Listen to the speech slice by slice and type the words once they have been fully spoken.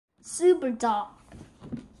Super Dog.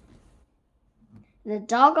 The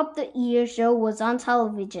Dog of the Year show was on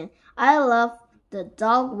television. I love the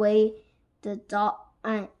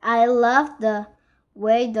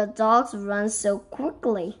way the dogs run so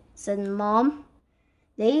quickly, said Mom.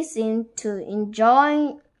 They seemed to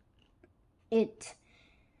enjoy it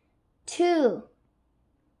too.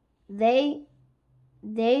 They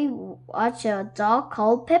watched a dog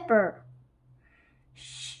called Pepper.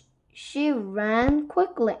 She ran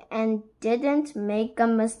quickly and didn't make a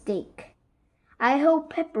mistake. I hope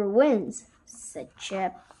Pepper wins, said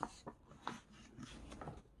Chip.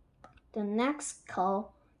 The next dog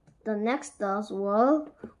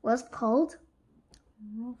was called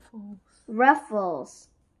Ruffles.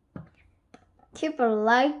 Kipper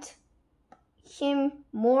liked him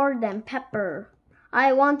more than Pepper.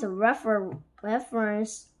 I want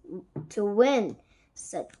Ruffles to win,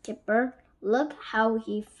 said Kipper. Look how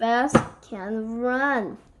he fast can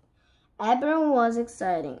run. Everyone was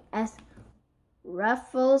excited as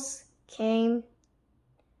Ruffles came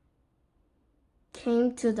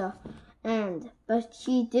to the end, but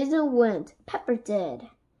he didn't win. Pepper did.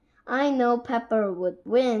 I know Pepper would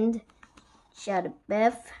win, shouted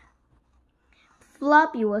Biff.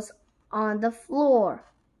 Floppy was on the floor.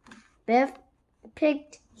 Biff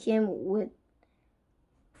picked him with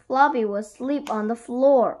Floppy was asleep on the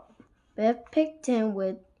floor. Biff picked him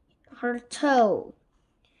with her toe.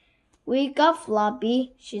 We got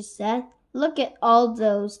Floppy, she said. Look at all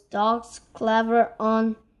those dogs clever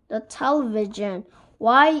on the television.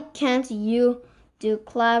 Why can't you do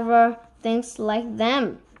clever things like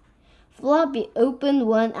them? Floppy opened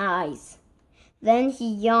one eye. Then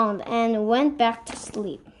he yawned and went back to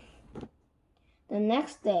sleep. The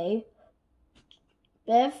next day,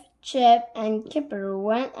 Biff, Chip, and Kipper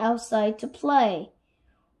went outside to play.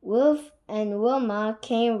 Wolf and Wilma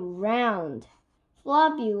came round.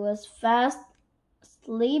 Floppy was fast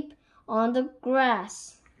asleep on the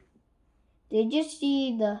grass. Did you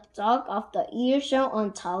see the Dog of the Year show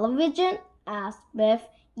on television? Asked Biff.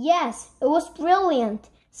 Yes, it was brilliant,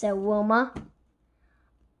 said Wilma.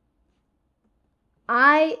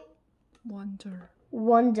 I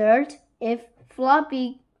wondered if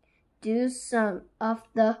Floppy do some of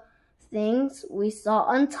the things we saw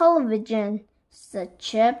on television, said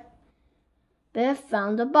Chip. Biff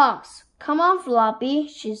found a box. Come on, Floppy,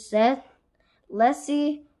 she said. Let's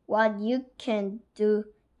see what you can do.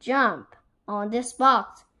 Jump on this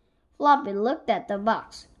box. Floppy looked at the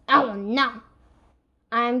box. Oh no,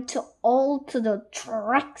 I'm too old to do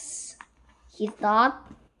tricks, he thought.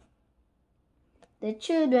 The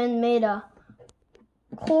children made a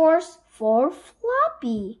course for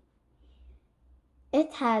Floppy.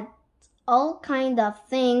 It had all kinds of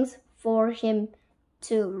things for him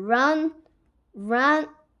to run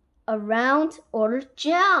around or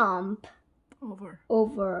jump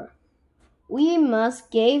over. We must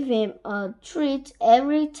give him a treat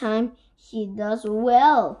every time he does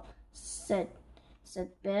well, said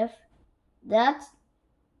Biff. That's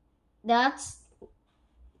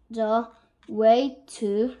the way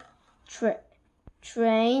to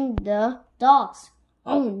train the dogs.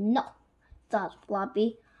 Oh no, thought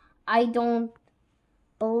Floppy. I don't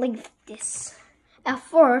believe this. At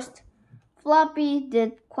first, Floppy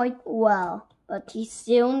did quite well, but he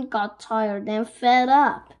soon got tired and fed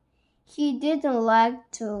up. He didn't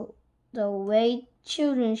like the way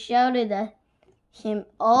children shouted at him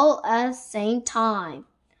all at the same time.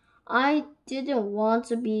 I didn't want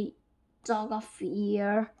to be Dog of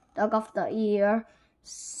the Year,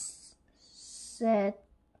 said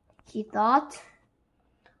he thought.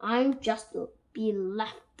 I'm just to be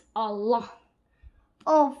left alone.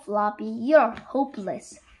 Oh, Floppy, you're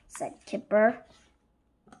hopeless, said Kipper.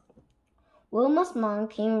 Wilma's mom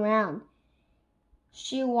came round.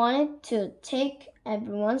 She wanted to take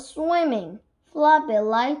everyone swimming. Floppy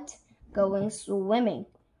liked going swimming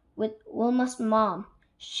with Wilma's mom.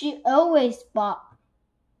 She always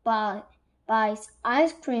buys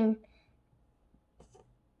ice cream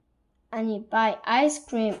and buy us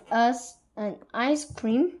an ice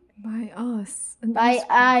cream. Buy us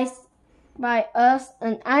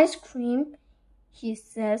an ice cream, he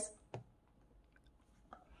says.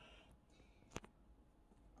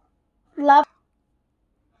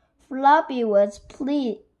 Floppy was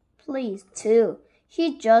pleased too.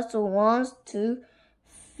 He just wants to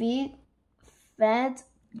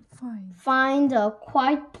find a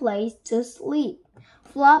quiet place to sleep.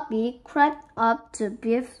 Floppy crept up to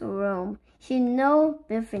Biff's room. He knew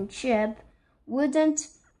Biff and Chip wouldn't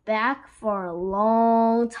back for a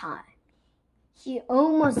long time. He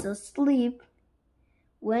almost asleep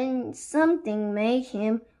when something made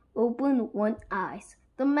him open one eye.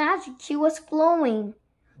 The magic key was glowing.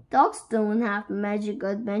 Dogs don't have magic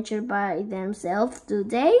adventure by themselves, do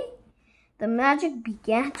they? The magic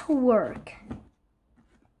began to work.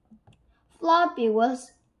 Floppy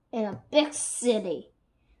was in a big city.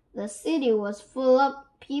 The city was full of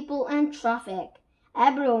people and traffic.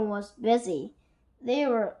 Everyone was busy.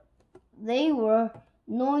 There were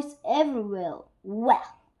noise everywhere. Well,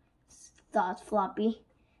 thought Floppy,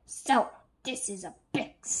 so this is a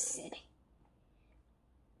big city.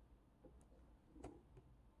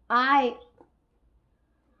 I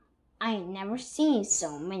never seen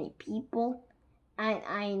so many people, and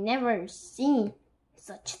I never seen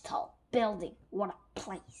such a tall building. What a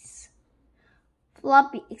place.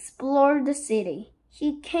 Floppy explored the city.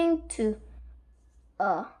 He came to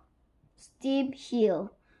a steep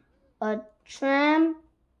hill. A tram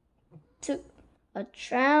took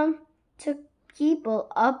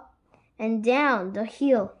people up and down the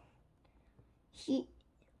hill. He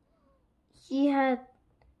had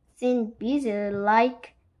seen buses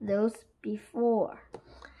like those before.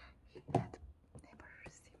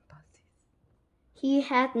 He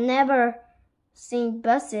had never seen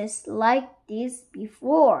buses like these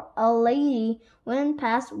before. A lady went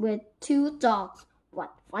past with 2 dogs.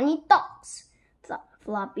 What funny dogs, thought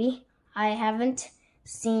Floppy. I haven't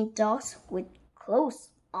seen dogs with clothes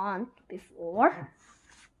on before.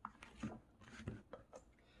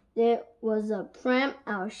 There was a pram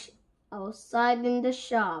outside in the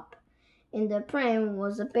shop. In the pram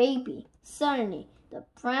was a baby. Suddenly, the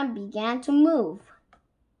pram began to move.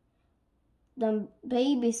 The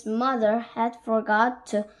baby's mother had forgot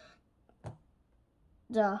to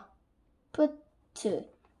put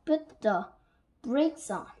the brakes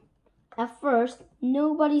on. At first,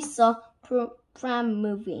 nobody saw pram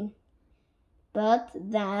moving, but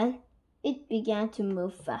then it began to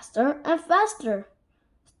move faster and faster.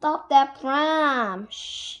 Stop that pram!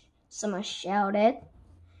 Shh! Someone shouted.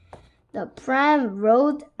 The pram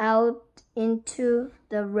rolled out into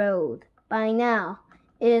the road. By now,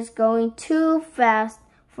 it is going too fast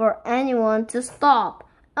for anyone to stop.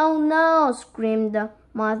 Oh no, screamed the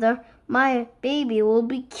mother. My baby will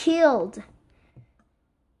be killed.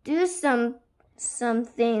 Do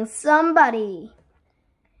something, somebody.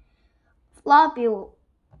 Floppy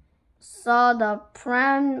saw the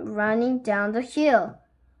pram running down the hill.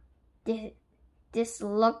 This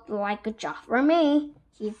looked like a job for me,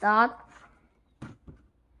 he thought.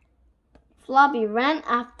 Floppy ran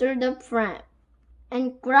after the pram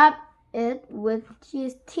and grabbed it with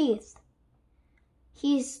his teeth.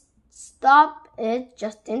 He stopped it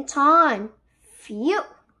just in time. Phew!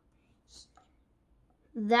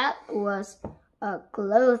 That was a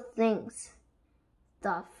close thing,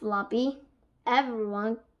 thought Floppy.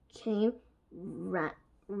 Everyone came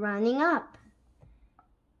running up.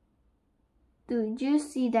 Did you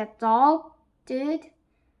see that dog, dude?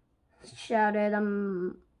 Shouted a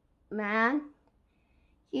man.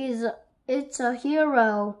 It's a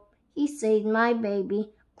hero. He saved my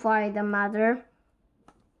baby, cried the mother.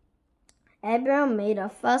 Everyone made a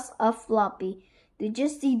fuss of Floppy. Did you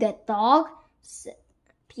see that dog?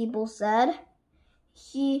 People said.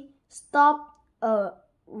 He stopped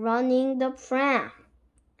running the pram.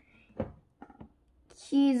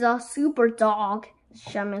 He's a super dog,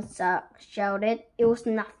 Shaman shouted. It was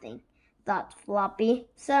nothing, thought Floppy.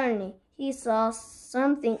 Suddenly, he saw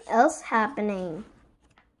something else happening.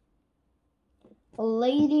 A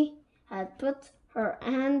lady had put her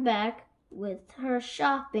handbag with her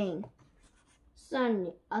shopping.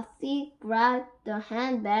 Suddenly, a thief grabbed the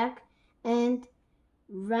handbag and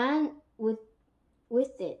ran away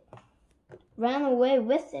with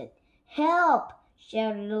it. Help!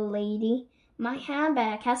 Shouted the lady. My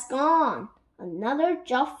handbag has gone. Another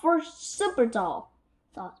job for Superdog,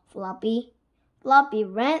 thought Floppy. Floppy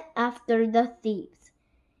ran after the thieves.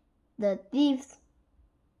 The thieves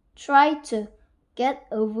tried to get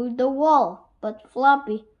over the wall, but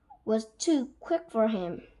Floppy was too quick for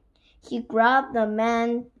him. He grabbed the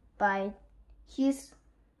man by his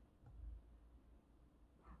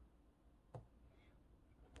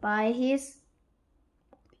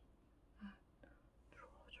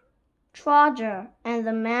trouser, and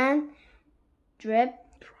the man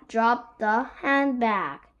dropped the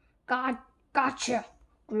handbag. Gotcha,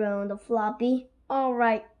 groaned Floppy. All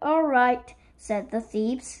right, said the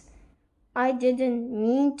thieves. I didn't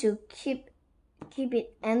mean to keep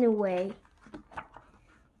it anyway.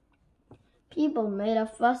 People made a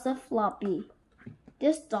fuss of Floppy.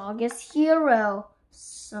 This dog is hero,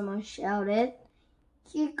 someone shouted.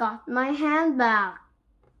 He got my handbag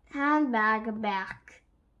back,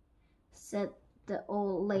 said the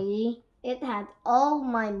old lady. It had all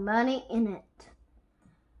my money in it.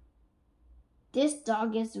 This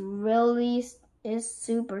dog is really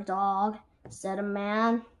super dog, said a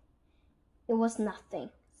man. It was nothing,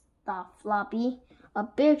 thought Floppy. A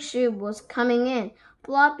big ship was coming in.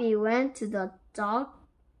 Floppy went to the dock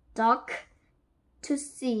to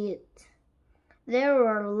see it. There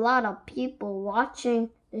were a lot of people watching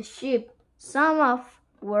the ship. Some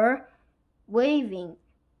were waving.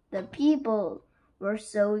 The people were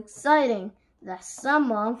so exciting that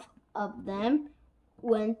some of them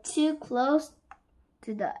went too close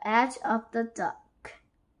to the edge of the dock.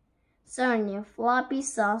 Suddenly, Floppy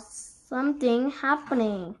saw something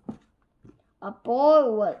happening. A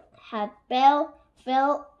boy had fell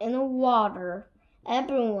in the water.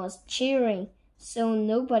 Everyone was cheering, so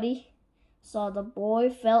nobody saw the boy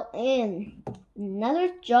fell in. Another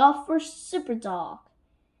job for Super Dog,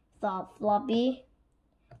 thought Floppy.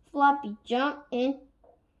 Floppy jumped in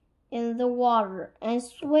the water and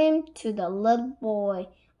swam to the little boy.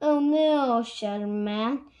 Oh no, shouted the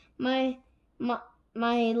man. My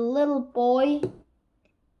little boy.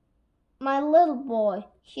 My little boy,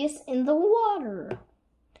 he's in the water.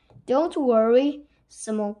 Don't worry,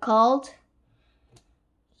 someone called.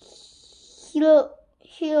 He'll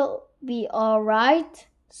be all right.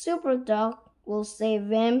 Super Dog will save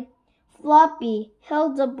him. Floppy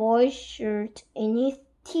held the boy's shirt in his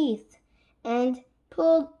teeth and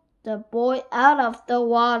pulled the boy out of the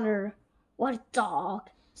water. What a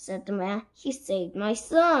dog, said the man. He saved my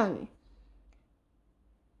son.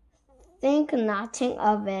 Think nothing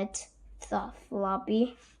of it, thought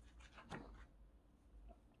Floppy.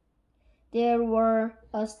 There were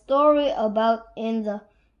a story about in the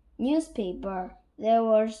newspaper. There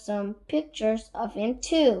were some pictures of him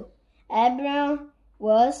too. Everyone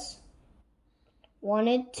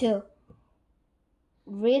wanted to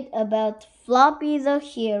read about Floppy the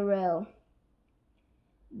hero.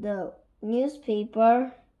 The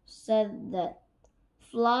newspaper said that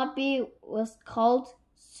Floppy was called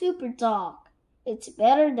Super Dog. It's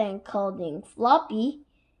better than calling Floppy,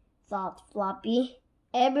 thought Floppy.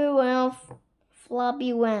 Everywhere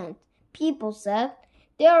Floppy went, people said,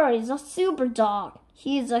 there is a super dog.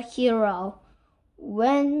 He's a hero.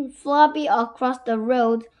 When Floppy crossed the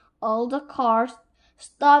road, all the cars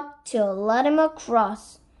stopped to let him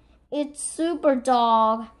across. It's Super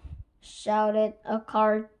Dog, shouted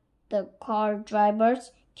the car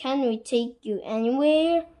drivers. Can we take you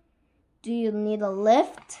anywhere? Do you need a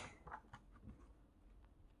lift?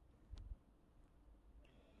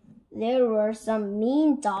 There were some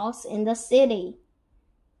mean dogs in the city.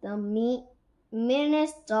 The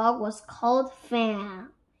meanest dog was called Fang.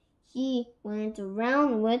 He went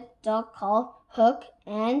around with a dog called Hook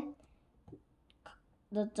and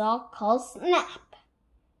the dog called Snap.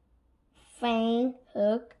 Fang,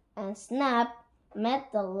 Hook, and Snap met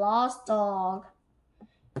the lost dog.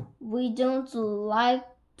 We don't like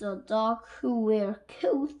the dog who wears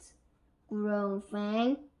coats, groaned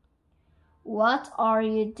Fang. What are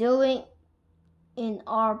you doing in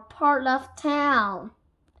our part of town?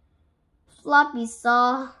 Floppy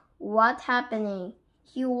saw what happening.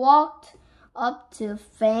 He walked up to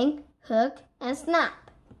Fang, Hook, and Snap.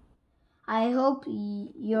 I hope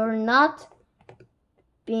you're not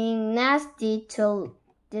being nasty to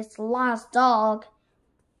this lost dog,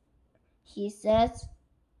 he says.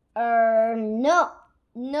 No,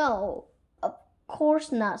 of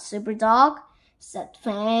course not, Super Dog, said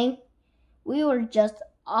Fang. We were just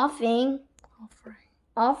offering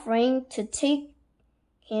to take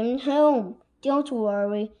him home. Don't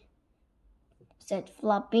worry, said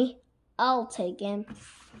Floppy. I'll take him.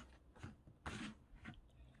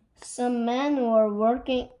 Some men were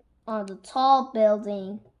working on the tall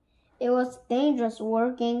building. It was dangerous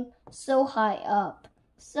working so high up.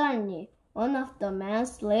 Suddenly, one of the men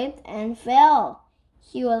slipped and fell.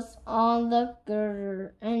 He was on the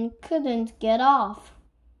girder and couldn't get off.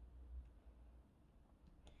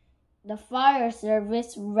 The fire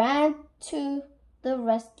service ran to the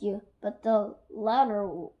rescue, but the ladder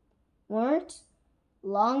weren't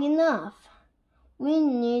long enough. We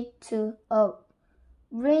need to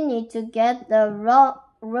get the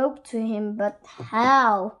rope to him, but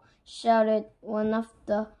how? Shouted one of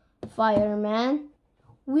the firemen.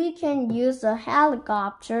 We can use a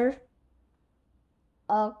helicopter.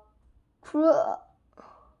 A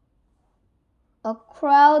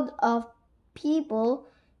crowd of people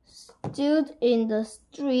stood in the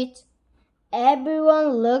street. Everyone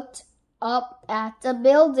looked up at the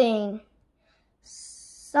building.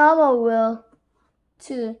 Someone will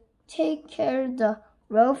to take care of the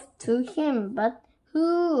rope to him, but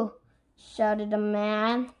who? Shouted the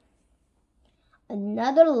man.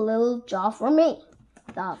 Another little job for me,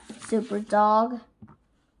 thought Super Dog.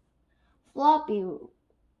 Floppy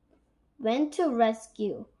went to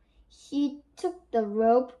rescue. He took the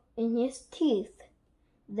rope in his teeth.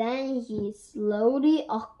 Then he slowly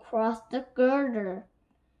across the girder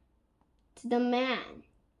to the man.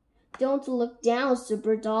 Don't look down,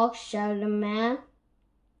 Super Dog, shouted the man.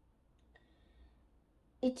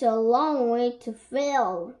 It's a long way to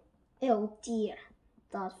fail. Oh dear,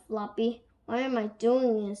 thought Floppy. Why am I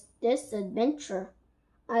doing this adventure?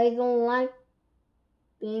 I don't like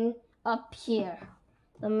being up here.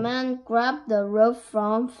 The man grabbed the rope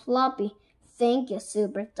from Floppy. Thank you,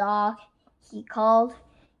 Super Dog, he called.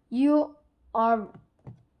 You are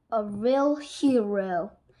a real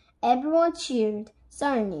hero. Everyone cheered.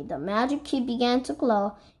 Suddenly, the magic key began to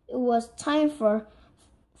glow. It was time for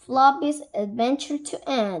Floppy's adventure to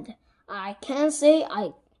end. I can't say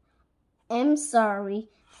I am sorry,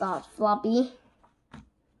 thought Floppy.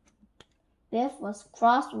 Biff was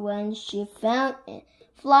cross when she found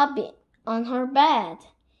Floppy on her bed.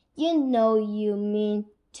 You know you mean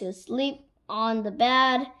to sleep on the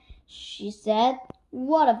bed, she said.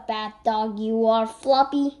 What a bad dog you are,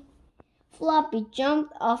 Floppy. Floppy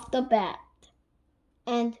jumped off the bed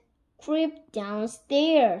and crept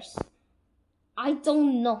downstairs. I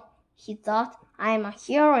don't know, he thought. I am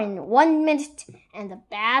here in 1 minute and the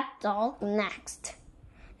bad dog next.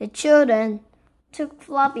 The children took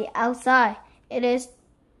Floppy outside. It is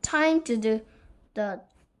time to do the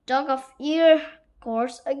dog of ear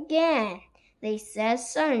course again, they said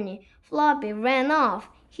suddenly. Floppy ran off.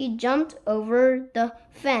 He jumped over the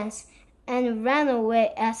fence and ran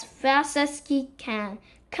away as fast as he can.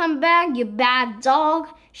 Come back, you bad dog,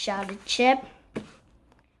 shouted Chip.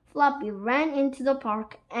 Floppy ran into the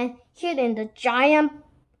park and hid in the giant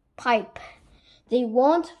pipe. They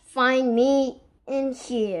won't find me in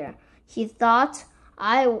here, he thought.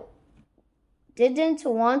 I didn't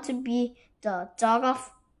want to be the dog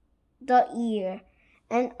of the year.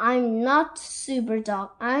 And I'm not Super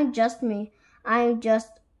Dog. I'm just me. I'm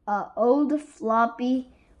just a old Floppy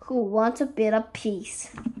who wants a bit of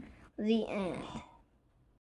peace. The end.